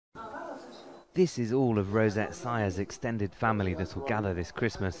This is all of Rosette Saya's extended family that will gather this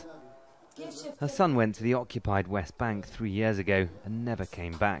Christmas. Her son went to the occupied West Bank 3 years ago and never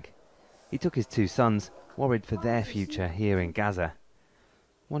came back. He took his 2 sons, worried for their future here in Gaza.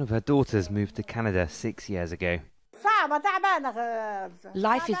 One of her daughters moved to Canada 6 years ago.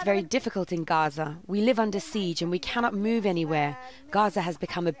 Life is very difficult in Gaza. We live under siege and we cannot move anywhere. Gaza has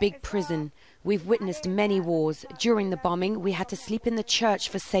become a big prison. We've witnessed many wars. During the bombing, we had to sleep in the church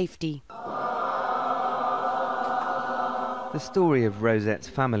for safety. The story of Rosette's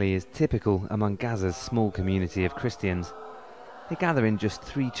family is typical among Gaza's small community of Christians. They gather in just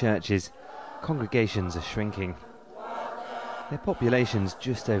 3 churches. Congregations are shrinking. Their population's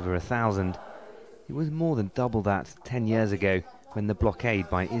just over 1,000. It was more than double that 10 years ago when the blockade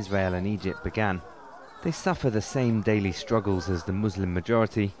by Israel and Egypt began. They suffer the same daily struggles as the Muslim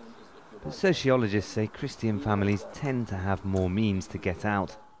majority, but sociologists say Christian families tend to have more means to get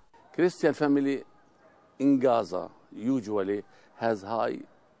out. Christian family in Gaza usually has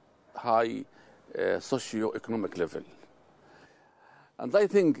high socio-economic level. And I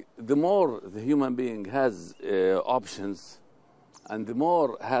think the more the human being has options and the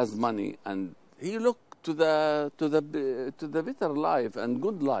more has money, and he look to the better life and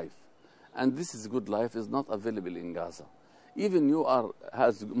good life. And this is good life is not available in Gaza. Even you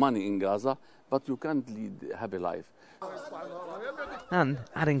has money in Gaza, but you can't lead a happy life. And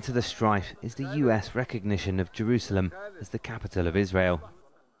adding to the strife is the US recognition of Jerusalem as the capital of Israel.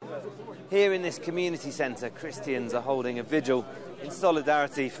 Here in this community centre, Christians are holding a vigil in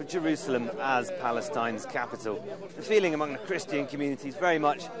solidarity for Jerusalem as Palestine's capital. The feeling among the Christian community is very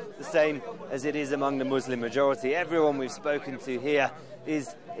much the same as it is among the Muslim majority. Everyone we've spoken to here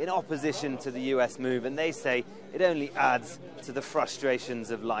is in opposition to the US move, and they say it only adds to the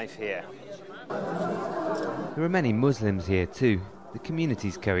frustrations of life here. There are many Muslims here too. The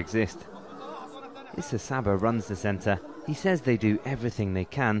communities coexist. Issa Saba runs the centre. He says they do everything they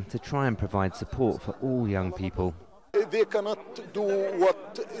can to try and provide support for all young people. They cannot do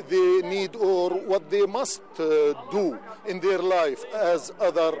what they need or what they must do in their life as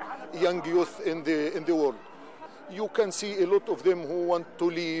other young youth in the world. You can see a lot of them who want to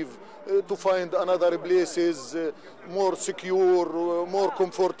leave, to find another places more secure, more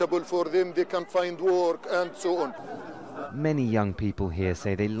comfortable for them. They can find work and so on. Many young people here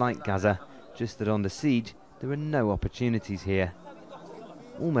say they like Gaza, just that on the siege there are no opportunities here.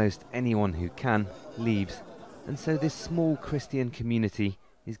 Almost anyone who can leaves, and so this small Christian community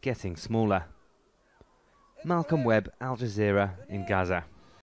is getting smaller. Malcolm Webb, Al Jazeera in Gaza.